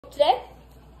today,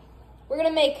 we're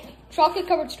gonna make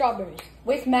chocolate-covered strawberries.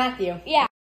 With Matthew. Yeah.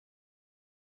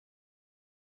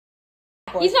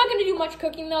 He's not gonna do much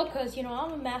cooking though, cause you know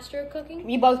I'm a master of cooking.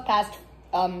 We both passed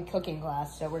cooking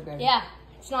class, so we're good. Yeah,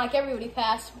 it's not like everybody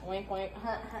passed. Wink, wink.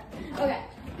 Okay.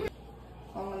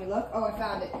 Oh, let me look. Oh, I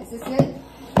found it. Is this it?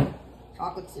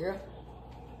 Chocolate syrup.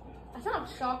 That's not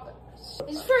chocolate.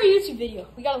 This is for a YouTube video.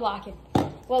 We gotta lock it.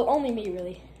 Well, only me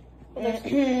really. Well,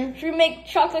 should we make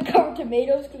chocolate-covered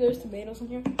tomatoes? Cause there's tomatoes in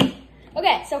here.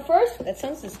 Okay, so first. That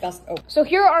sounds disgusting. Oh. So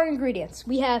here are our ingredients.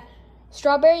 We have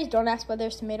strawberries. Don't ask why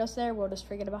there's tomatoes there. We'll just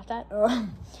forget about that.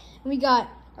 We got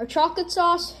our chocolate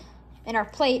sauce and our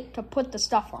plate to put the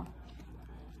stuff on.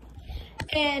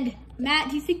 And Matt,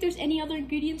 do you think there's any other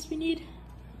ingredients we need?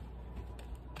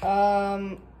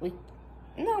 No,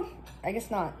 I guess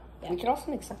not. Yeah. We could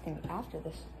also make something after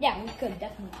this. Yeah, we could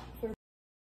definitely.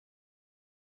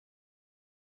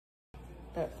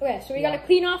 But, Okay, so we gotta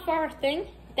clean off our thing.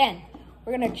 Then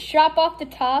we're gonna chop off the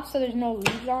top so there's no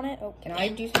leaves on it. Oh, can I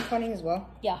do some cutting as well?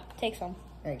 yeah, take some.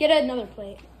 Right. Get another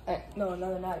plate. No,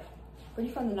 another knife. Where do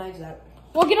you find the knives at?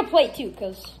 We'll get a plate too,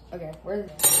 cause Okay, where's?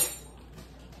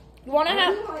 you wanna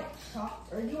have Do you want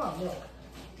chocolate or do you want milk?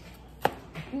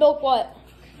 milk. What?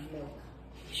 Milk.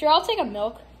 Sure, I'll take a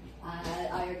milk. I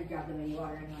already grabbed the mini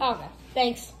water. Okay,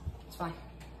 thanks. It's fine.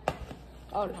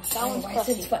 Oh no, that one's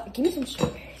crusty. It's fine. Give me some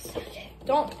strawberries.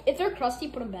 Don't. If they're crusty,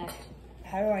 put them back.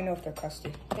 How do I know if they're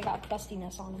crusty? They got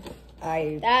crustiness on them.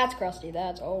 I. That's crusty.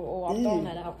 That's I'm throwing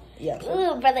that out. Yeah.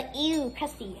 Ooh, brother, ew,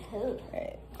 crusty.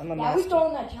 Alright, I'm a Yeah, we're master.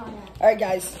 throwing that John out. Alright,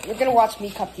 guys, you're gonna watch me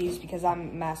cut these because I'm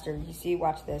a master. You see,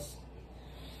 watch this.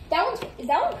 Is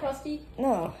that one crusty?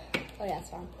 No. Oh yeah, it's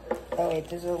fine. Oh wait,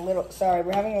 there's a little. Sorry,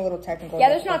 we're having a little technical. Yeah,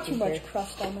 there's not too difficulties much here.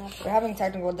 crust on that.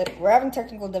 We're having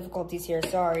technical difficulties here.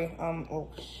 Sorry. Oh,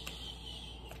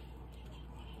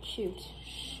 Shoot.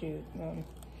 shoot.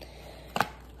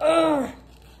 Oh,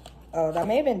 that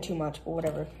may have been too much, but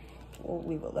whatever.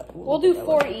 We'll do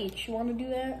 4 each. You want to do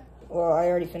that? Well, I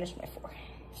already finished my 4.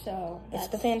 So It's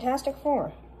the Fantastic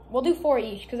 4. we'll do 4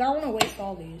 each because I don't want to waste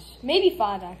all these. Maybe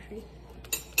 5 actually.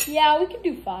 Yeah, we could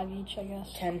do 5 each, I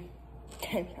guess. 10.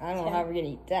 I don't know how we're gonna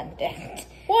eat 10.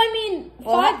 Well, I mean,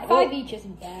 Well, five each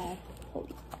isn't bad.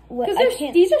 What? Because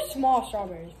these are small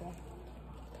strawberries, bro.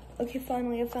 Okay,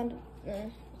 finally I found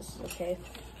it. This is okay.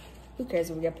 Who cares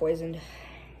if we get poisoned?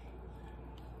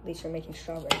 At least we're making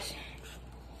strawberries.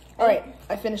 Alright,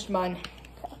 I finished mine.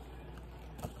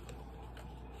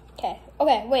 Okay.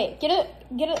 Okay, wait. Get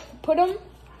it, put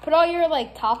all your,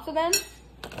 like, tops of them.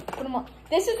 Put them on.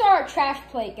 This is our trash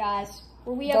plate, guys.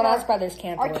 Where we have Don't ask why there's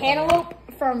cantaloupe. our cantaloupe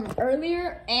from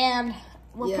earlier, and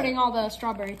we're Yeah. putting all the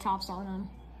strawberry tops on them.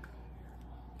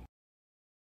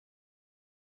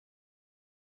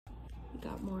 We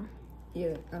got more.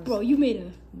 Yeah. Bro, you made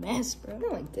a mess, bro.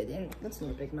 No, I didn't. That's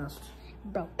not a big mess.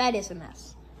 Bro, that is a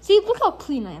mess. See, look how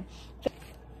clean I am.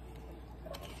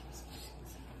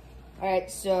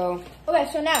 Alright, so Okay,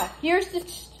 so now, here's the...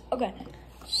 Okay,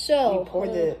 so... we pour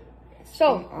the...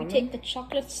 So, we take the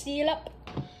chocolate syrup.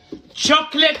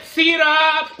 Chocolate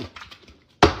syrup!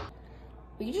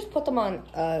 We can just put them on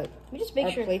We just make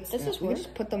our sure plates. this is We work.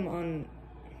 just put them on.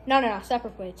 No,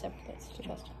 separate plates,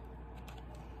 Trust.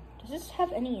 Does this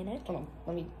have any in it? Hold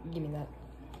on, give me that.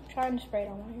 Try and spray it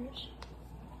on my ears.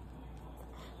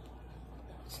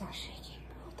 It's not shaking.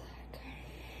 What the heck?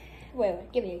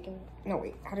 Wait, give me it. No,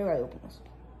 wait. How do I open this?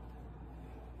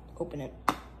 Open it.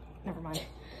 Never mind.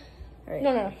 All right.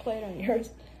 No, play it on yours.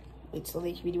 Wait, so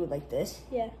like we do it like this?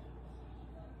 Yeah.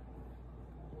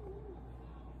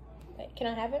 Wait, can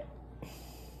I have it?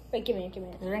 Wait, give me it.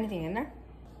 Is there anything in there?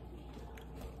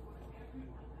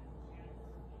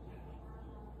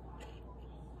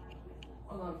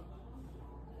 Hold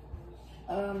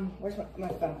on. Where's my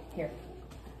phone? Here.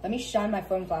 Let me shine my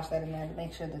phone flashlight in there to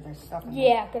make sure that there's stuff in there.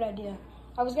 Yeah, good idea.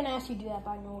 I was gonna ask you to do that,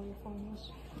 but I know where your phone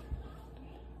is.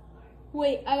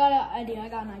 Wait, I got an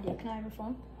idea. Can I have your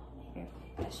phone? Yeah.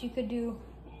 Yes, you could do.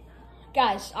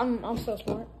 Guys, I'm so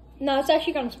smart. No, it's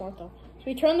actually kind of smart though. So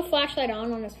we turn the flashlight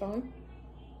on his phone.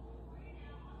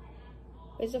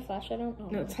 Is the flashlight on? Oh,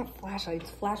 No, it's not flashlight.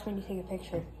 It's flash when you take a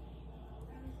picture.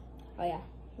 Oh yeah.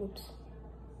 Oops.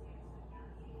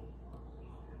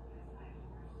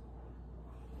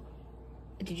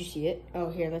 Did you see it? Oh,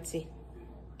 here, let's see.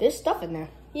 There's stuff in there.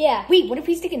 Yeah. Wait, what if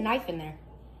we stick a knife in there?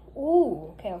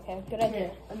 Ooh. Okay. Good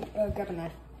idea. Grab a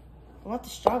knife. I want the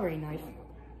strawberry knife.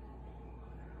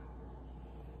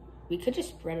 We could just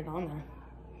spread it on there.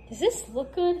 Does this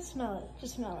look good? Smell it.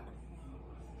 Just smell it.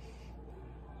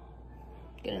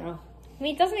 Good enough. I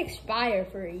mean, it doesn't expire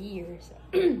for a year, so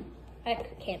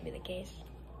that can't be the case.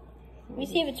 Let me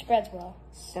see if it spreads well.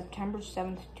 September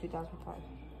 7th, 2005.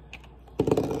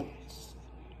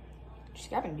 Just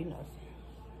grabbing new enough.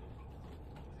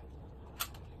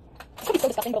 It's gonna be so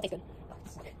disgusting, but it'll taste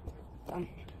good. Oh,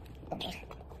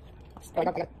 I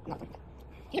got nothing.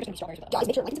 These are just gonna be strawberries. Guys,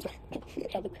 make sure to like and subscribe.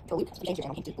 So Luke, you changed your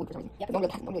channel. You Luke for some reason. Yeah. Don't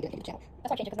really get the channel. That's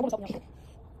why I changed it, because no one's helping me.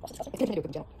 That's disgusting. It's gonna be a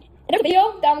good channel. Another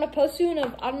video that I'm gonna post soon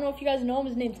of, I don't know if you guys know him,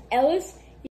 his name's Ellis.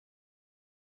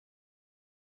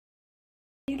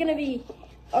 He's gonna be,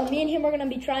 me and him are gonna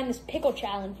be trying this pickle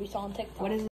challenge we saw on TikTok.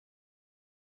 What is it?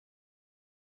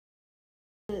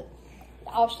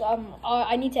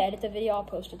 I need to edit the video. I'll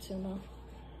post it soon though.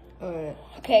 Alright.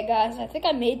 Okay, guys, I think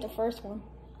I made the first one.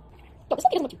 Yo, this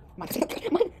doesn't look too. Mine.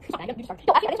 Fine, you start.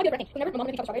 No, actually, I just want to do it. Whenever my mom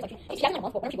made me try strawberries, like she hasn't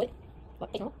once, but whenever she would. What?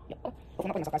 Taste normal? Yeah. Hopefully I'm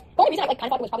not putting myself, guys. The only reason I kind of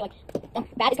thought it was probably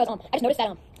bad is because I just noticed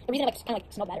that the reason it kind of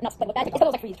smelled bad, not like bad, is because it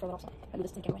was freeze for a little. So I do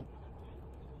this thing camera.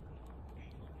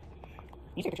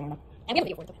 You take a picture now. And we have a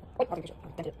video for it. Wait, I'll take a picture.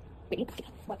 Dent it. Wait,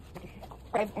 What?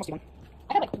 Alright, I've almost done one.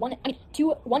 I have like one and then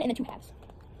two halves.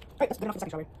 Alright, that's good enough for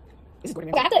the second strawberry. This is good.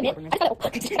 Okay, I have to admit, I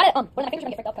just got it. One of my fingers are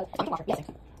gonna get fricked up because Yes.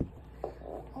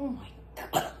 Oh my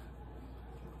god.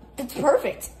 It's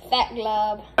perfect. Fat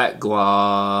glob. Fat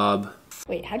glob.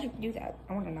 Wait, how'd you do that?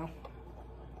 I want to know.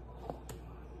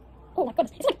 Oh my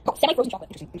goodness, it's like semi-frozen chocolate.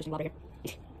 Interesting love here.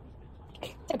 It's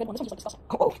like a good one. This one's just like disgusting.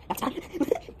 Oh, that's not.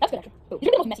 That's good actually. These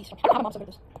are the most messy stuff. I don't know how my mom's so good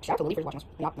at this. Shout out to Lily for watching us.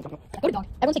 Yeah, no. Go to dog.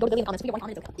 Everyone say go to Lily in the comments. We get one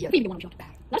comment. It's like, Yeah. free video one on the show.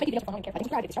 Not making videos for fun. I don't care. I think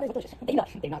subscribe. Strawberries are delicious. They nut.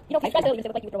 They not. You know, I tried to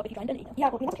look like you throw up if you try and eat them. Yeah,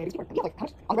 well, that's okay. We have like, how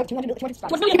much? On the road, 200 subscribers.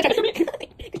 What's million? Because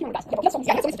you know, guys. Yeah, that's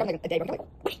Yeah, that's something like a day. But like,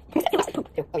 wait, poop.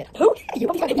 Oh, yeah. Who?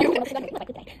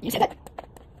 You said that.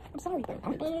 I'm sorry.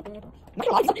 I'm not gonna lie. No.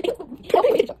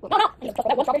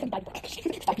 That one strawberry died.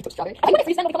 Stop, you took strawberry. I think when I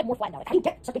freeze them, they become like more flat now. Like, How do you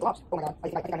get such big globs? Oh my god. I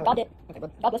think I know. God did. Okay,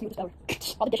 but God bless me with this power.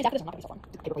 All the dishes after this are not gonna be so fun.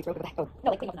 paper plates, oh, No,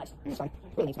 like clean up knives. it's fine.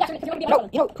 Really needs Yeah, knives. so if you want to be No,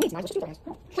 honest, you know, who needs knives? Let's do hands.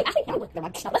 wait, actually, no. Never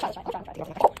mind. No, let's try.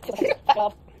 Fat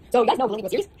glob. So, you guys know Lily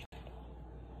was series?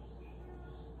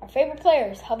 Our favorite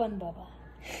players, Hubba and Bubba.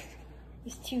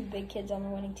 These two big kids on the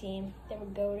winning team. They were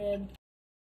goated.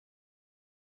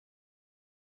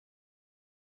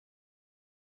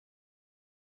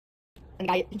 And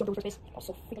the guy, he jumped over his face.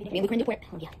 Also, freaking Me and Luke were in the point.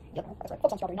 Oh, yeah. Yep. That's right.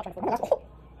 Focus on strawberry, not trying to Oh, that's all.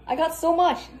 I got so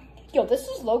much. Yo, this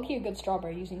is low-key a good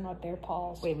strawberry using my bare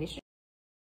paws. Wait, we should.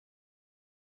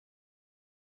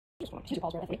 Just one. Use your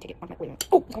paws, right? Wait, take it. Wait a minute.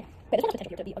 Oh, wait, this one has potential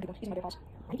here to be a good one using my bare paws.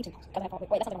 Why do you keep saying paws? Because I have paws.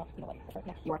 Wait, that's not enough. You know what?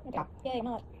 No. You are? Yeah. Yeah, I'm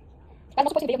not. I'm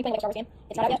also posting a video of me playing like a Star Wars game.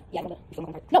 It's not out yet? Yeah, I filmed it. You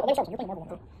film it? No, Lego Star Wars. You're playing Marvel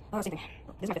one. Oh, same thing.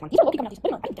 This is my fifth one. These are low-key coming out these. Put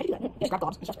them on. I do that. You just grab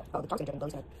globs and stuff. Oh, the dog's gonna get it.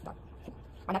 Lily's gonna die.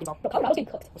 My napkin's all. No, Colorado's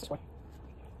getting cooked. What's this for?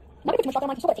 Not gonna put too much chocolate on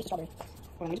mine. You still gotta taste the strawberry.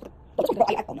 Well, let me just put But this one's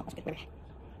good. oh, no. That's good. Wait.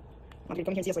 I'm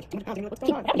going to see us like, what's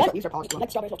going on? Yeah, Use our polish. like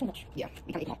strawberries a little too much. Yeah,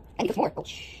 you can't eat them all. And you put more. Oh,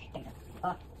 shh. Dang it.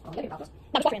 I'll get your paws.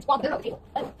 No, strawberries. Well, they're on the table.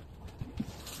 I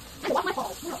want my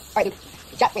paws. No. Alright, dude.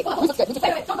 Jack, wait. Who's good? Who's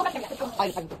good? Wait, don't go back there yet. I'm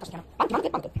good.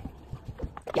 I'm good.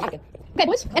 Yeah, I'm good. Okay,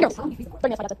 boys and girls. Bring this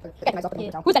one. That's it. Okay, nice. I'll put it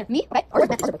Yeah. down. Who's better? Me? Okay. Ours are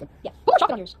good. Yeah. Put more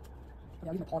chocolate on yours. Yeah,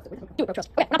 I'll use my paws. Do it, bro. Trust.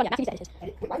 Okay, we're not done yet. Max needs to edit his.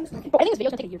 Wait, why is this? Bro, I think this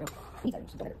video's gonna take a year, bro.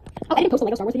 Oh, I didn't post a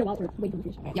Lego Star Wars video while we're waiting for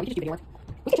the videos. Yeah, we should just do video work.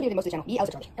 We can do most of the channel. Ellis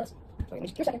or Charlie. Ellis.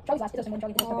 Wait, You're second. Charlie's last. It doesn't win.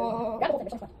 Charlie doesn't win. Grab the whole thing.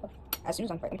 There's something fun. As soon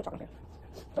as I'm right, let me put chocolate here.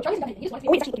 So Charlie's got it. He just wants to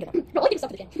Oh, wait, actually, look at that. Bro, all he did is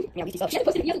stuff to the channel. Yeah, we see He hasn't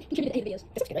posted. He hasn't contributed to any videos.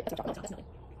 It's okay, right? That's not chocolate. That's nothing.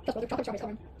 Just whether chocolate strawberries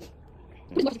covering.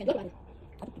 Put as much as you can.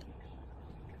 Don't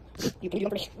You can do them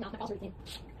for me. Nah, my paws are clean. I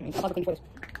mean, I'll have to clean photos.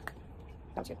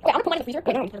 That was good. Wait, I'm gonna put mine in the freezer.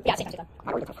 Wait, no. Yeah, same time. I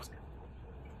already got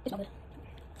It's not good.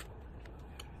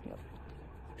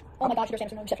 Oh my gosh, Shooter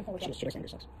Sanders, no reception forward. Shooter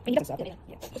Sanders sucks. He doesn't suck. Yeah.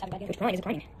 Just have a bad game. It's crying. It's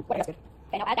crying. What? That's good.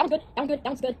 Okay, now that one's good. That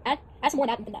one's good. Add some more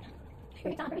of that than that.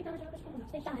 Every time,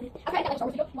 stay excited. Okay, I got Star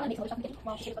Wars video. Want to make some other stuff again?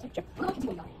 Well, sure. Look at what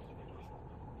you got.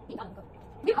 You got it.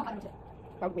 We have today.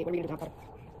 Oh, wait, what are we gonna do now? Oh,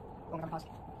 I'm gonna pause.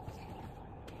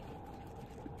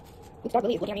 Let's start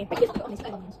Lily. Look at me.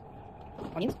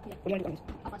 Onions? What do you want to do with onions?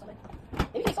 I'll find something.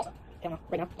 Maybe take salsa. I don't know.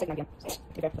 Right now, take an idea.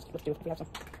 Too bad. Let's do it if we have some.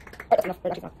 Alright, that's enough. Right,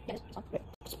 that's enough. Yeah, it's fine. Wait,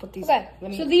 let's put these. Okay,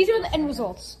 Let me. so these are the end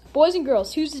results. Boys and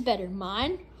girls, whose is better?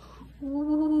 Mine?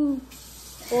 Ooh.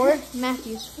 Or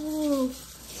Matthew's? Ooh.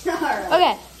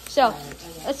 Okay, so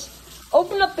let's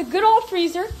open up the good old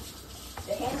freezer.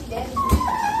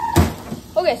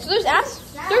 Okay, so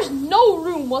there's no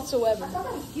room whatsoever.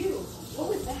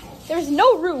 There's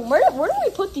no room. Where do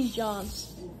we put these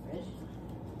Johns?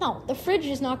 No, the fridge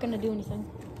is not going to do anything.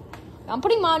 I'm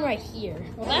putting mine right here.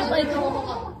 Well, that like.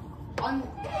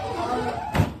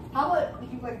 How about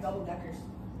if you like double deckers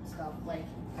stuff? Like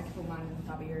I could put mine on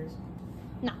top of yours.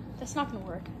 No, that's not going to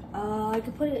work. I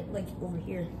could put it like over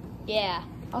here. Yeah,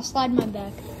 I'll slide mine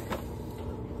back.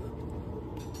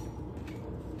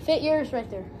 Fit yours right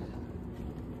there.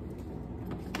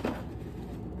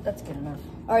 That's good enough.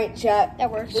 All right, chat.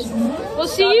 That works. We'll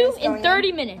see you in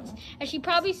 30 minutes. Actually,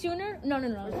 probably sooner. No.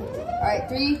 All right,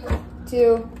 3,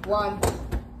 2, 1. All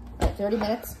right, 30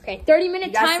 minutes. Okay, 30-minute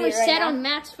You guys see timer it right set now? on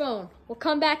Matt's phone. We'll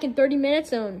come back in 30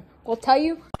 minutes and we'll tell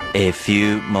you. A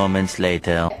few moments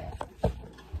later.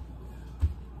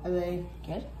 Are they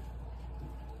good?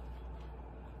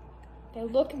 They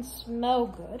look and smell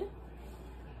good.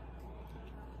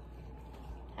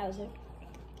 How's it?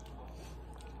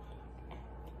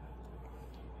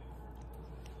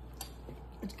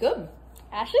 It's good.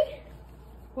 Ashley?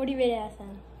 What do you rate it as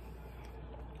then?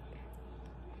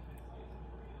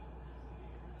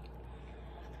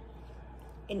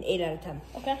 An 8 out of 10.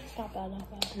 Okay, it's not bad, not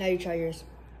bad. Now you try yours.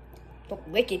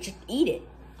 Don't lick it, just eat it.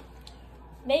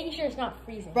 Making sure it's not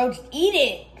freezing. Bro, just eat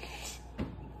it.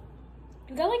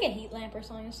 You got like a heat lamp or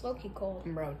something? It's low-key cold.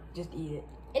 Bro, just eat it.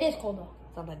 It is cold though.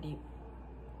 It's not that deep.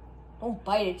 Don't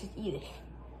bite it, just eat it.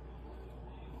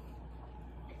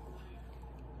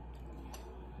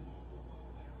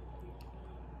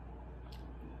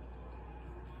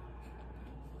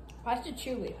 Why is it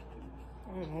chewy?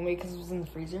 Maybe because it was in the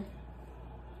freezer.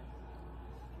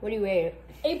 What do you rate it?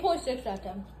 8.6 out of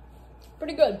 10.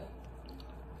 Pretty good.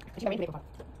 Let's record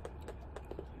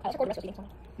the rest of the eating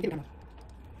something.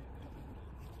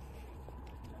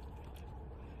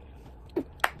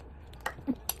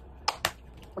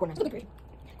 Gordon Ramsay.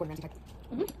 Gordon Ramsay type.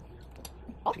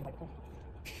 I'll actually bite it.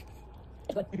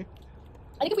 It's good.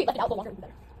 I think if we left it out a little longer, it would be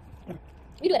better.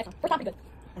 We do that next time. First time, pretty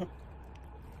good.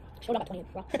 Showed up at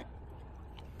 28, bro.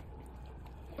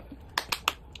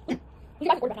 We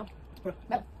should order back now.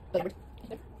 Metal. Flavors.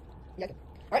 Yeah, good.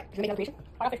 Alright, should we make another creation?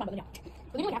 I gotta finish mine, but yeah.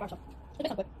 We're leaving like half hour, so. Let's make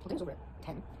some quick. Well, things over at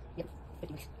 10. Yep.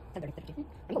 50 weeks. 10, 30, 50. I'm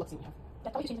gonna look see what we have.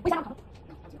 That's all you change. Wait, that one.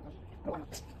 No, why not?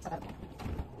 It's not that bad.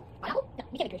 Pineapple? No,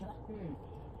 we can't make creation of that.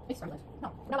 It's starlight. No,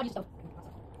 we're not about to use stove.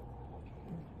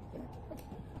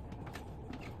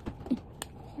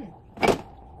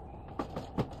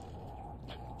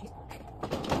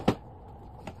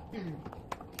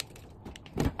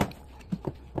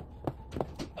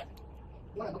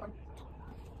 You wanna go for it?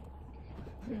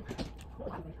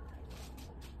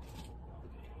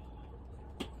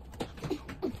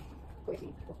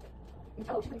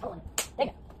 Take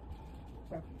it.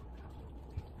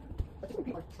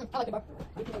 I like it, bro. Oh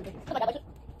my god, I like it.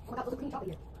 Oh my god, look at clean chocolate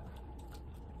here.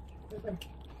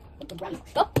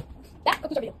 Go. That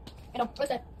concludes our video. And what's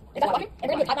that? Thanks for watching, and we're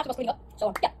gonna do a time lapse of us cleaning up.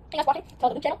 So yeah, thanks for watching. Tell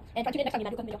the new channel, and try to tune in next time you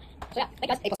do a video. So yeah,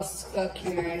 thanks guys. Stuck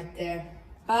here right there.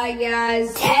 Bye guys.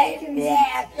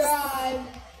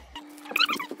 Subscribe.